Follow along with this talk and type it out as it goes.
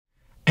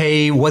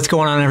Hey, what's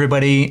going on,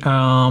 everybody?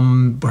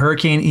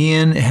 Hurricane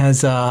Ian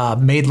has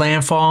made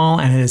landfall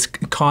and has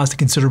caused a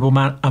considerable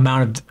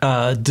amount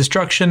of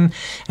destruction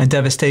and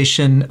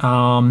devastation.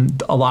 A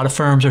lot of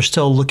firms are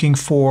still looking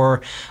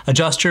for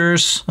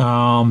adjusters.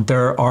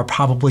 There are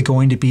probably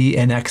going to be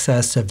in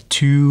excess of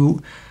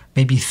 2,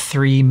 maybe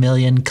 3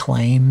 million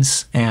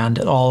claims, and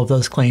all of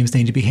those claims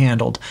need to be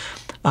handled.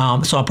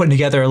 So I'm putting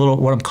together a little,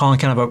 what I'm calling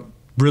kind of a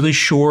really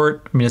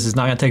short, this is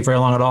not going to take very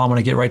long at all. I'm going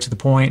to get right to the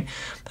point.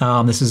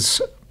 This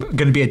is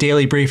going to be a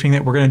daily briefing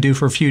that we're going to do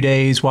for a few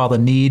days while the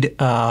need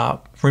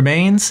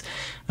remains.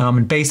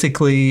 And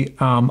basically,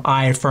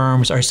 IA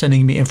firms are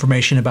sending me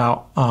information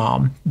about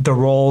the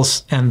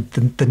roles and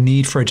the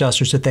need for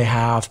adjusters that they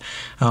have,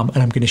 and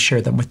I'm going to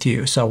share them with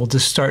you. So we'll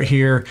just start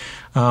here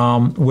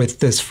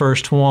with this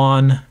first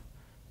one,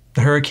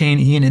 the Hurricane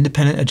Ian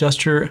Independent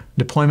Adjuster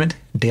Deployment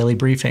Daily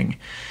Briefing.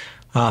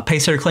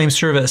 Pacesetter Claims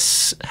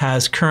Service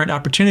has current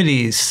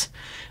opportunities.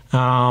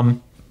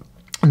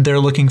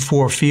 They're looking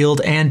for field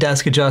and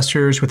desk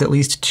adjusters with at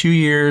least 2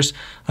 years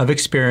of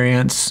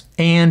experience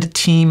and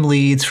team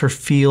leads for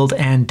field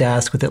and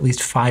desk with at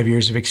least 5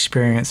 years of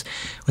experience,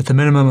 with a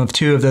minimum of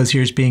 2 of those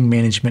years being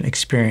management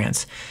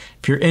experience.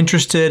 If you're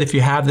interested, if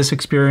you have this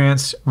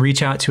experience,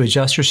 reach out to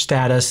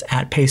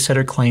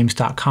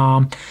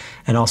adjusterstatus@pacesetterclaims.com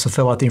and also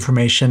fill out the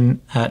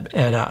information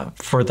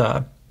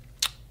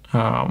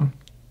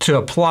to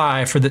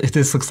apply for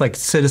this looks like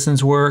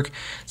citizens work.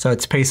 So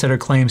it's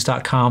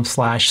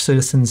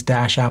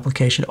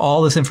pacesetterclaims.com/citizens-application.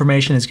 All this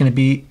information is going to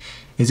be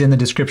in the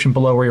description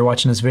below where you're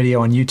watching this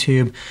video on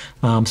YouTube.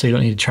 So you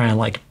don't need to try and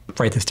like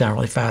write this down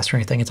really fast or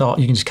anything. It's all,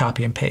 you can just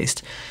copy and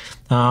paste.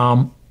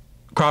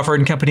 Crawford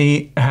and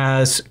Company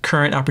has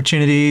current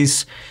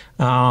opportunities.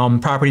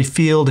 Property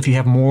field, if you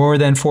have more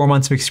than 4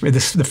 months of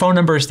experience, the phone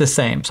number is the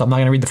same. So I'm not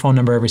going to read the phone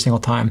number every single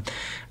time.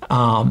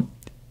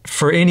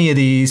 For any of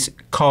these,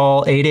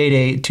 call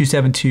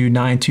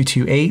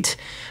 888-272-9228.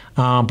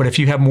 But if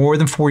you have more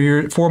than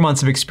 4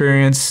 months of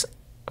experience,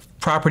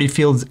 property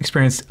field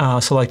experience,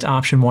 select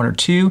option 1 or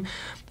 2.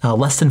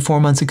 Less than 4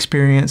 months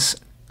experience,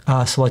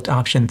 select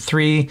option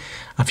 3.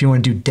 If you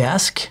want to do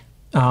desk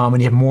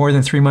and you have more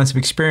than 3 months of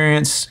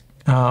experience,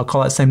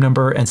 call that same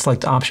number and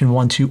select option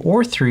 1, 2,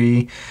 or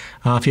 3.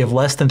 If you have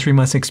less than 3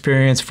 months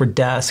experience for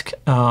desk,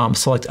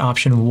 select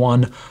option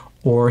 1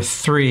 or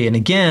 3. And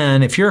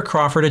again, if you're a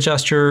Crawford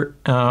adjuster,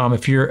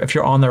 if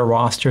you're on their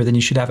roster, then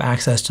you should have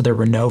access to their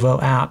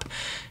Renovo app.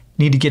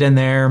 You need to get in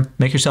there,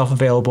 make yourself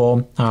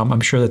available.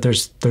 I'm sure that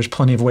there's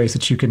plenty of ways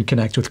that you can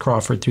connect with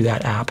Crawford through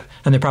that app,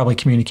 and they're probably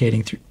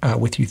communicating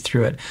with you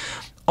through it.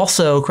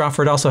 Also,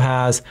 Crawford also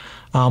has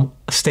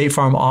State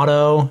Farm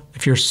Auto.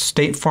 If you're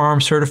State Farm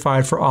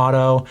certified for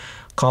auto,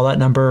 call that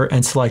number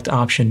and select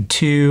option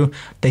 2.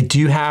 They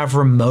do have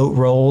remote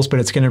roles, but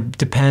it's going to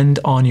depend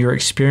on your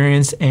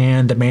experience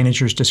and the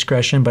manager's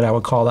discretion. But I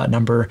would call that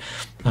number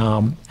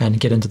and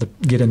get into the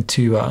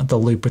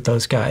loop with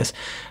those guys.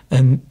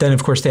 And then,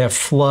 of course, they have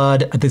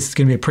flood. This is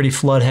going to be a pretty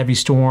flood-heavy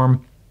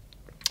storm.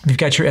 If you've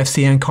got your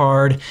FCN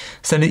card,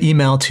 send an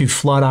email to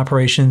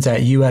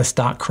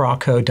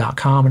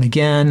floodoperations@us.crawco.com. And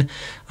again,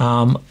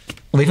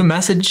 leave a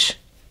message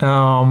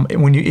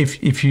when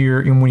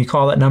you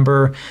call that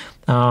number.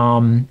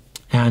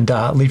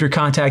 Leave your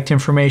contact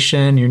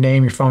information, your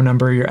name, your phone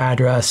number, your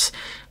address,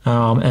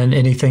 and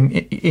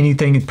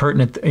anything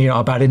pertinent,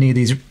 about any of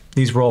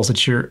these roles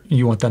that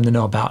you want them to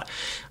know about.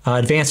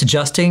 Advanced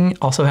Adjusting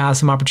also has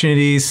some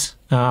opportunities,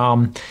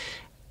 and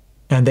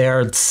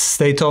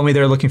they told me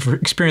they're looking for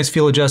experienced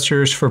field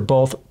adjusters for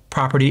both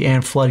property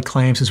and flood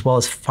claims, as well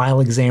as file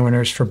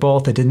examiners for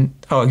both.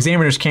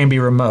 Examiners can be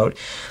remote.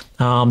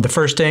 The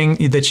first thing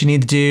that you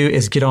need to do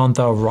is get on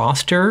the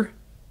roster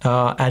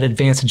at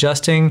Advanced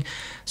Adjusting.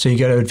 So you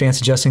go to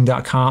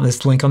advancedadjusting.com.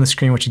 This link on the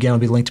screen, which again will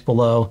be linked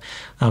below,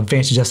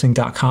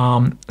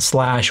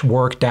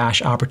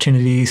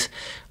 advancedadjusting.com/work-opportunities.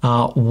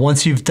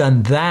 Once you've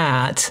done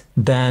that,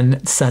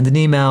 then send an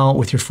email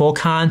with your full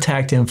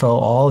contact info,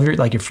 all of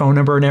your phone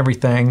number and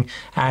everything,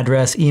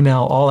 address,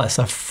 email, all that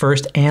stuff,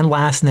 first and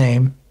last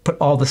name. Put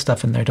all the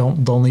stuff in there.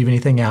 Don't leave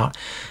anything out.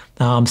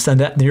 Send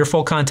that your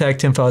full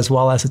contact info as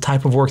well as the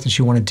type of work that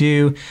you want to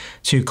do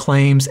to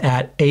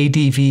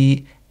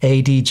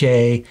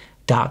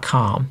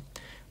claims@advaj.com.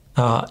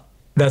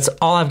 That's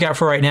all I've got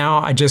for right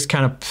now. I just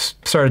kind of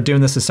started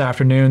doing this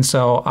afternoon,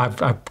 so I've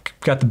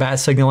got the bat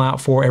signal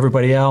out for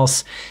everybody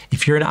else.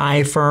 If you're an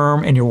IA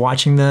firm and you're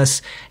watching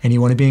this and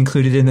you want to be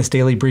included in this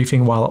daily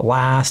briefing while it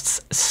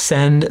lasts,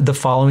 send the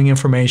following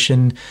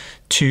information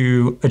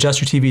to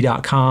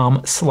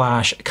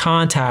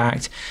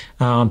adjustertv.com/contact.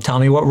 Tell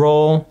me what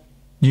role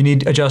you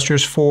need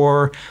adjusters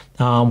for,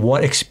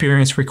 what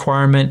experience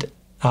requirement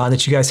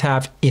that you guys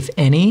have, if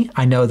any.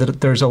 I know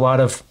that there's a lot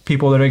of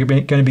people that are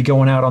going to be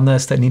going out on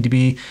this that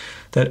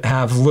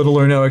have little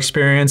or no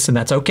experience, and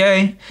that's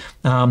okay.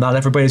 Not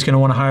everybody's going to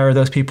want to hire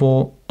those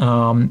people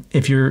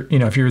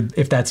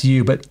if that's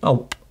you, but a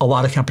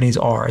lot of companies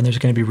are, and there's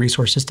going to be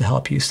resources to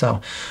help you.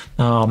 So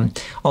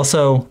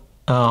also,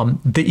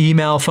 the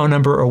email, phone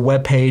number, or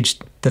web page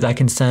that I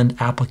can send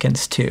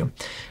applicants to.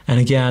 And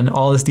again,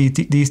 all these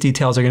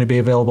details are going to be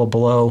available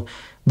below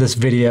this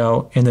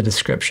video in the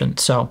description.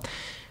 So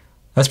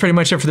that's pretty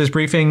much it for this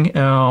briefing.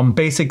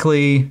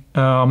 Basically,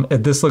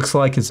 this looks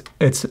like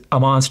it's a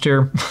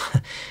monster,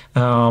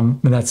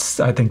 and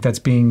I think that's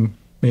being,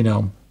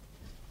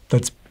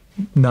 that's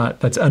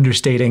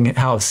understating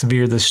how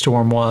severe this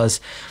storm was.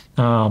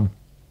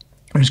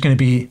 There's going to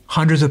be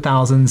hundreds of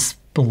thousands,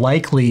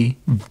 likely,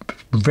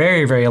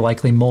 very, very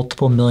likely,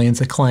 multiple millions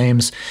of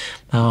claims,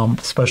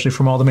 especially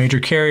from all the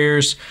major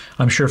carriers.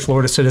 I'm sure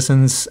Florida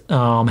Citizens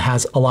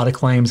has a lot of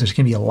claims. There's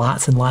going to be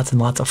lots and lots and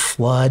lots of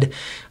flood.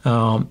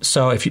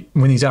 So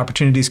when these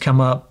opportunities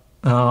come up,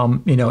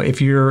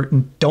 if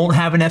you don't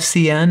have an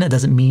FCN, it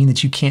doesn't mean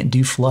that you can't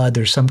do flood.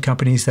 There's some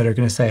companies that are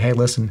going to say, hey,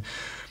 listen,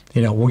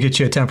 we'll get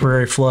you a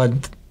temporary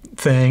flood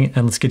thing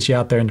and let's get you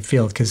out there in the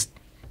field, because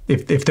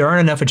if there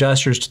aren't enough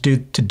adjusters to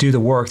do the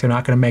work, they're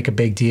not going to make a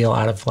big deal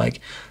out of like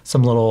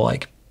some little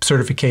like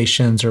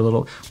certifications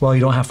or well,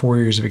 you don't have 4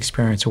 years of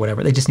experience or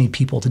whatever. They just need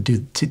people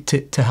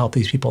to help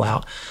these people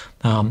out.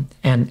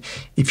 And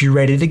if you're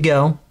ready to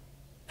go,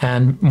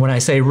 and when I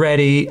say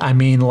ready, I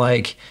mean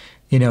like,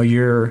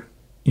 you're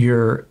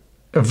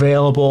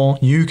available,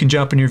 you can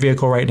jump in your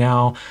vehicle right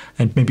now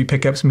and maybe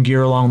pick up some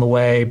gear along the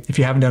way if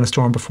you haven't done a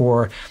storm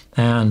before,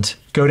 and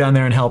go down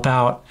there and help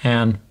out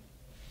and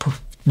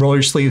roll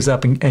your sleeves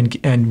up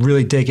and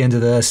really dig into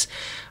this.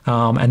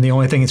 And the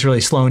only thing that's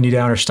really slowing you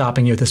down or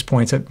stopping you at this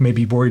point is that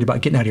maybe worried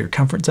about getting out of your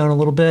comfort zone a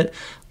little bit,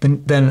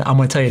 then I'm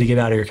going to tell you to get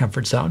out of your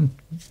comfort zone.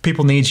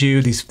 People need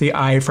you. The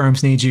IA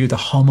firms need you. The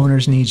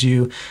homeowners need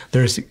you.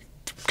 There's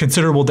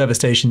considerable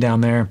devastation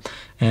down there.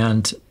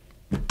 And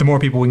the more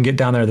people we can get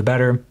down there, the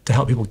better, to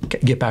help people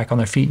get back on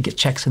their feet and get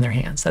checks in their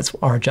hands. That's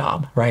our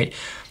job, right?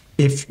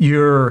 If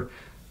you're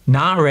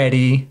not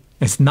ready,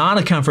 it's not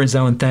a comfort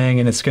zone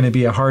thing, and it's going to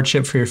be a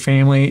hardship for your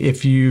family.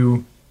 If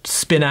you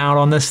spin out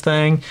on this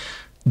thing,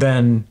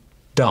 then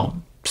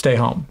don't. Stay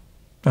home.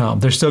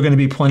 There's still going to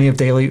be plenty of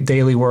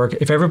daily work.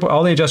 If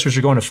all the adjusters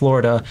are going to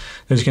Florida,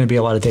 there's going to be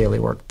a lot of daily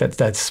work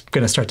that's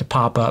going to start to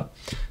pop up.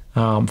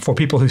 For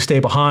people who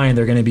stay behind,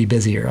 they're going to be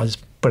busier. I'll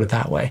just put it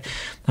that way.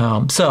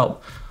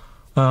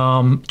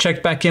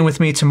 Check back in with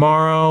me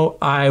tomorrow.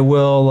 I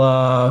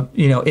will,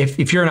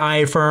 if you're an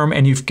IA firm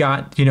and you've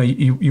got,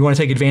 you want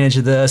to take advantage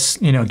of this,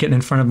 getting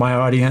in front of my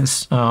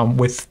audience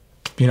with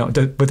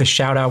a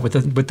shout out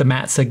with the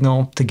MAT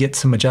signal to get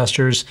some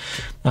adjusters.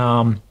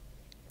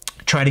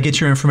 Try to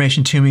get your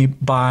information to me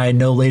by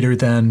no later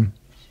than,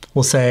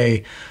 we'll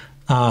say,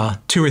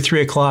 2 or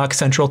 3 o'clock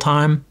Central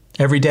Time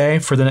every day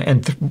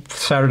and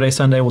Saturday,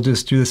 Sunday. We'll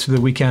just do this through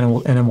the weekend,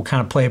 and then we'll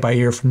kind of play it by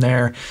ear from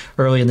there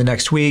early in the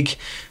next week.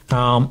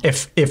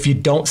 If you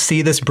don't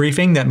see this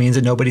briefing, that means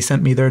that nobody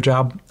sent me their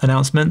job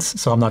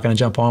announcements, so I'm not going to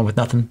jump on with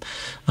nothing.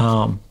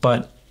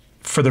 But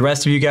for the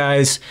rest of you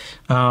guys,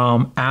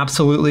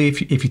 absolutely,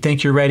 if you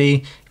think you're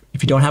ready,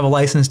 if you don't have a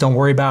license, don't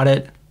worry about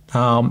it.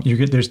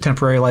 There's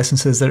temporary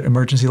licenses,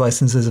 emergency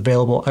licenses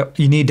available.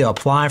 You need to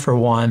apply for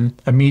one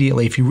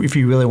immediately if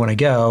you really want to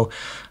go.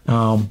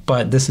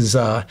 But this is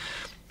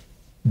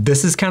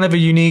kind of a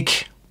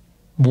unique,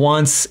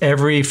 once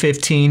every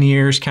 15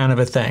 years kind of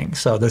a thing.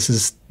 So this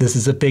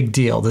is a big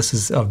deal. This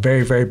is a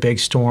very, very big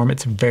storm.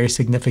 It's very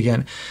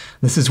significant.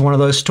 This is one of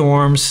those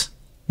storms.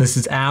 This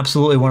is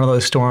absolutely one of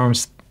ththose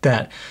storms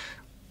that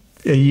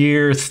a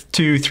year,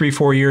 2, 3,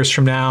 4 years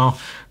from now,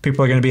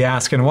 people are going to be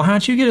asking, well,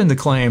 how'd you get into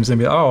claims? And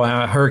be like,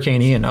 oh,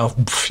 Hurricane Ian. Oh,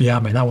 yeah,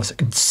 man, that was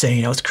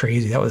insane. That was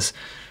crazy.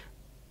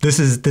 This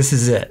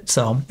is it.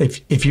 So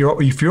if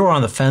you're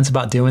on the fence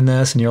about doing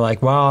this and you're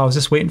like, well, I was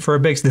just waiting for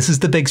this is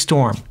the big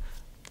storm.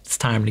 It's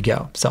time to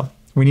go. So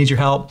we need your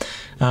help.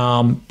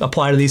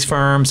 Apply to these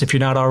firms if you're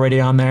not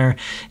already on there.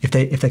 If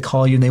they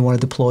call you and they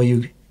want to deploy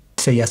you,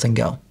 say yes and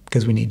go,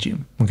 because we need you.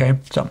 Okay.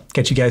 So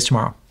catch you guys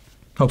tomorrow,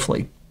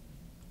 hopefully.